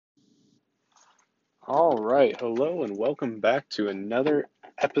All right, hello and welcome back to another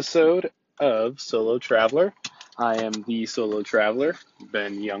episode of Solo Traveler. I am the Solo Traveler,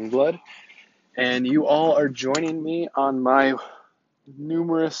 Ben Youngblood, and you all are joining me on my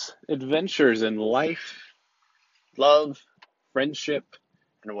numerous adventures in life, love, friendship,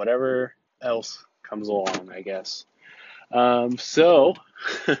 and whatever else comes along, I guess. So,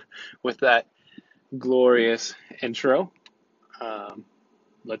 with that glorious intro, um,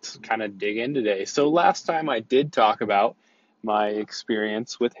 let's kind of dig in today. So last time I did talk about my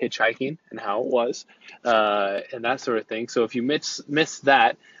experience with hitchhiking and how it was, and that sort of thing. So if you missed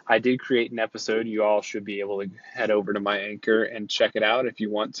that, I did create an episode. You all should be able to head over to my Anchor and check it out if you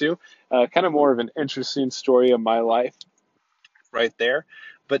want to. Kind of more of an interesting story of my life right there.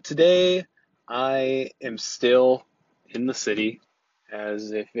 But today I am still in the city,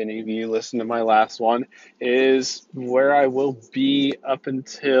 as if any of you listened to my last one, is where I will be up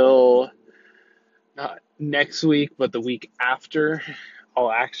until not next week, but the week after.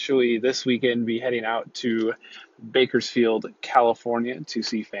 I'll actually this weekend be heading out to Bakersfield, California to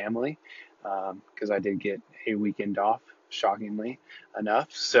see family because I did get a weekend off, shockingly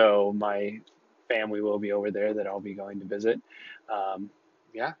enough. So my family will be over there that I'll be going to visit. Um,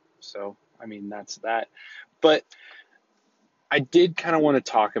 yeah, so I mean, that's that. But I did kind of want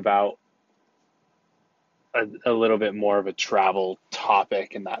to talk about a little bit more of a travel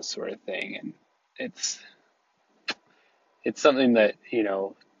topic and that sort of thing. And it's it's something that,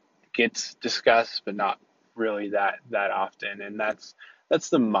 gets discussed, but not really that often. And that's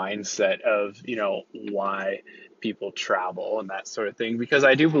the mindset of, why people travel and that sort of thing. Because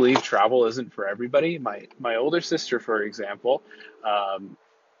I do believe travel isn't for everybody. My older sister, for example, um,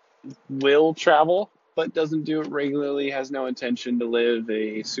 will travel, but doesn't do it regularly, has no intention to live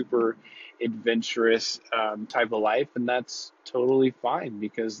a super adventurous type of life. And that's totally fine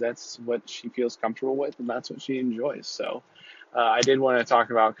because that's what she feels comfortable with and that's what she enjoys. So I did want to talk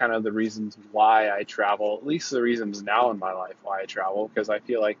about kind of the reasons why I travel, at least the reasons now in my life why I travel, because I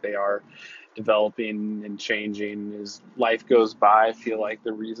feel like they are developing and changing as life goes by. I feel like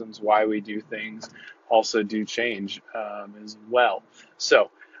the reasons why we do things also do change as well.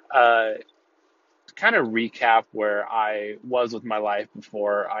 So, to kind of recap where I was with my life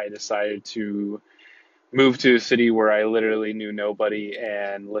before I decided to move to a city where I literally knew nobody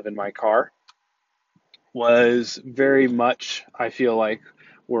and live in my car was very much, I feel like,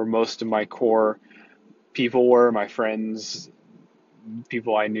 where most of my core people were, my friends,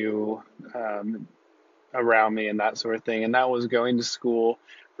 people I knew around me, and that sort of thing. And that was going to school,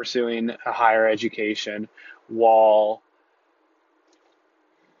 pursuing a higher education while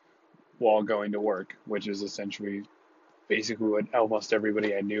going to work, which is essentially basically what almost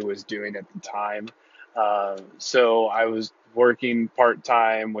everybody I knew was doing at the time. So I was working part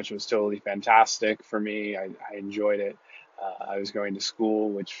time, which was totally fantastic for me. I enjoyed it. I was going to school,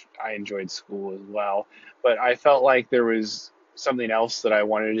 which I enjoyed school as well. But I felt like there was something else that I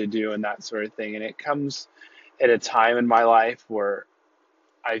wanted to do and that sort of thing. And it comes at a time in my life where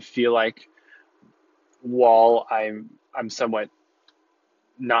I feel like while I'm somewhat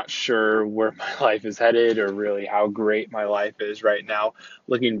not sure where my life is headed or really how great my life is right now.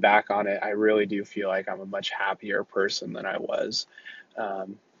 Looking back on it, I really do feel like I'm a much happier person than I was.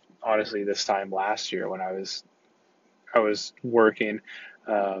 Um, Honestly, this time last year when I was working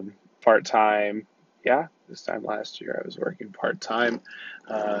part time. Yeah, this time last year I was working part time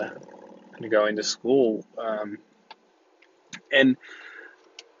and going to school. And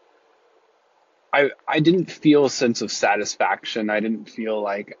I didn't feel a sense of satisfaction. I didn't feel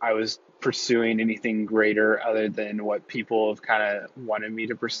like I was pursuing anything greater other than what people have kind of wanted me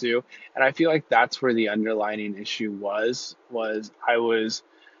to pursue. And I feel like that's where the underlining issue was I was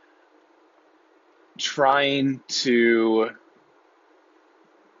trying to,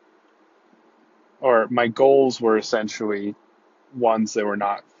 or my goals were essentially ones that were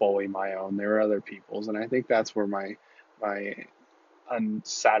not fully my own. They were other people's. And I think that's where my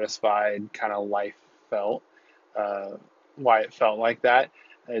unsatisfied kind of life felt, uh, why it felt like that.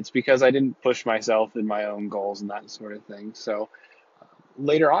 It's because I didn't push myself in my own goals and that sort of thing. So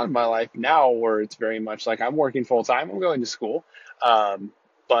later on in my life now, where it's very much like I'm working full time, I'm going to school.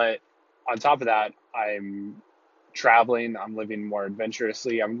 But on top of that, I'm traveling, I'm living more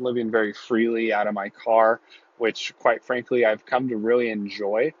adventurously, I'm living very freely out of my car, which quite frankly, I've come to really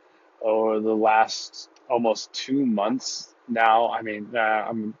enjoy over the last almost 2 months now. I mean,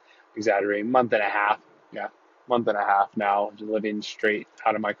 I'm exaggerating, month and a half. Yeah, month and a half now, living straight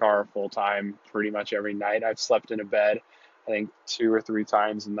out of my car full time pretty much every night. I've slept in a bed, I think, 2 or 3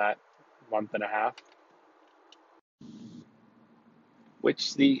 times in that month and a half.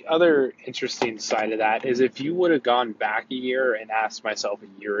 Which the other interesting side of that is if you would have gone back a year and asked myself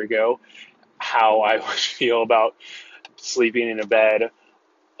a year ago how I would feel about sleeping in a bed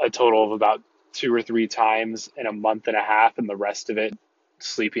a total of about 2 or 3 times in a month and a half, and the rest of it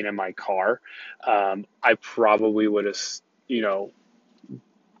sleeping in my car, I probably would have, you know,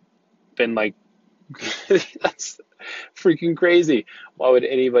 been like, that's freaking crazy. Why would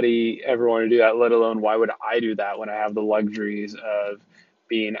anybody ever want to do that? Let alone why would I do that when I have the luxuries of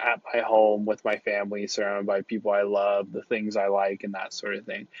being at my home with my family, surrounded by people I love, the things I like, and that sort of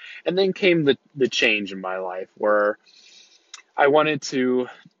thing. And then came the change in my life where I wanted to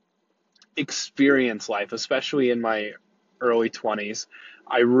experience life, especially in my early 20s.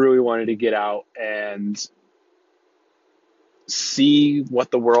 I really wanted to get out and see what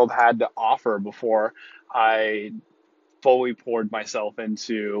the world had to offer before I fully poured myself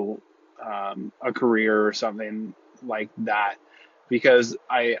into a career or something like that. Because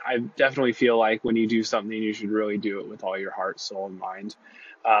I definitely feel like when you do something, you should really do it with all your heart, soul, and mind.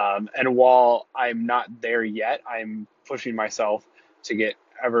 And while I'm not there yet, I'm pushing myself to get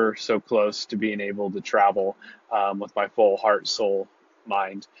ever so close to being able to travel with my full heart, soul,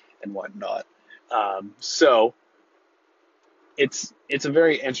 mind, and whatnot. So it's a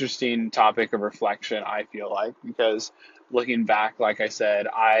very interesting topic of reflection, I feel like, because looking back, like I said,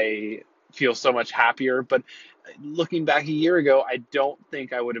 I feel so much happier. But looking back a year ago, I don't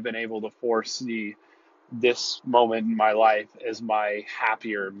think I would have been able to foresee this moment in my life as my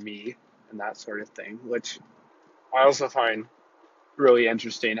happier me and that sort of thing, which I also find really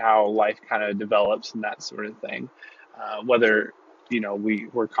interesting how life kind of develops and that sort of thing. Whether,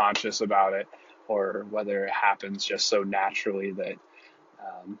 we're conscious about it or whether it happens just so naturally that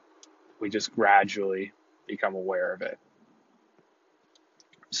um, we just gradually become aware of it.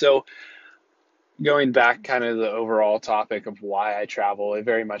 So, going back kind of the overall topic of why I travel, it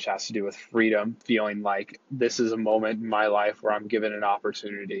very much has to do with freedom, feeling like this is a moment in my life where I'm given an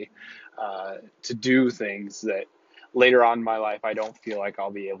opportunity to do things that later on in my life I don't feel like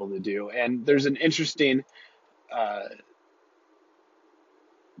I'll be able to do. And there's an interesting uh,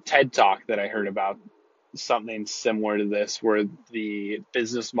 TED talk that I heard about something similar to this, where the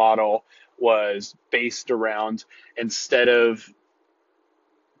business model was based around, instead of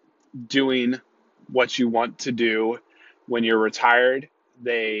doing what you want to do when you're retired,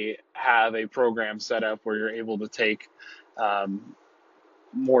 they have a program set up where you're able to take um,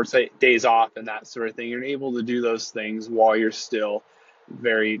 more days off and that sort of thing. You're able to do those things while you're still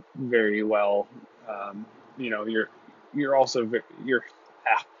very, very well. Um, you're also you're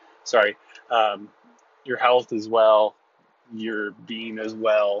sorry, um, your health as well, your being as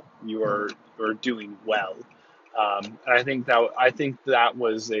well. You're doing well. And I think that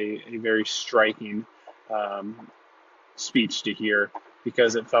was a very striking um, speech to hear,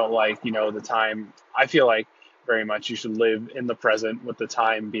 because it felt like, the time, I feel like very much you should live in the present, with the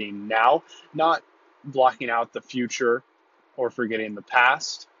time being now, not blocking out the future or forgetting the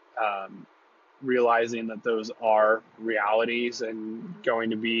past, um, realizing that those are realities and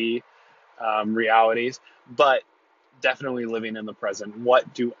going to be realities, but definitely living in the present.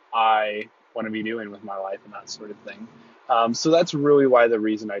 What do I want to be doing with my life and that sort of thing? So that's really why the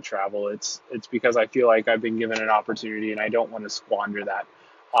reason I travel. It's because I feel like I've been given an opportunity and I don't want to squander that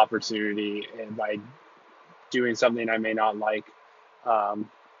opportunity and by doing something I may not like, and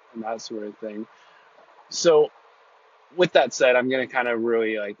that sort of thing. So with that said, I'm going to kind of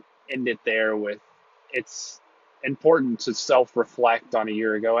really like end it there with, it's important to self-reflect on a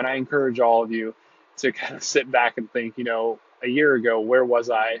year ago. And I encourage all of you to kind of sit back and think, a year ago, where was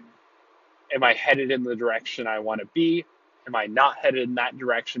I? Am I headed in the direction I want to be? Am I not headed in that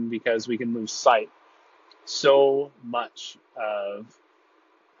direction? Because we can lose sight so much uh,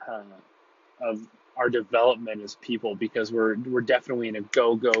 of our development as people, because we're definitely in a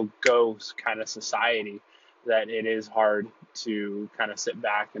go go go kind of society, that it is hard to kind of sit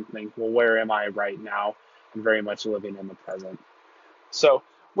back and think, well, where am I right now? And very much living in the present. So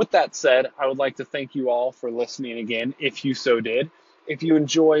with that said, I would like to thank you all for listening again, if you so did. If you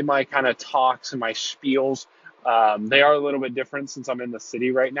enjoy my kind of talks and my spiels, they are a little bit different since I'm in the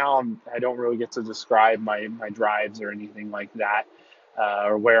city right now. I don't really get to describe my drives or anything like that,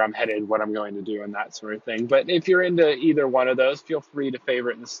 or where I'm headed, what I'm going to do, and that sort of thing. But if you're into either one of those, feel free to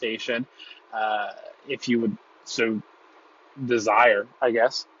favorite the station uh, if you would so desire, I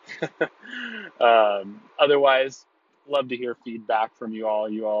guess. Otherwise, love to hear feedback from you all.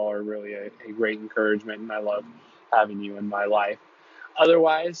 You all are really a great encouragement, and I love having you in my life.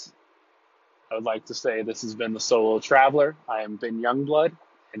 Otherwise, I would like to say this has been the Solo Traveler. I am Ben Youngblood,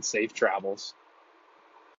 and safe travels.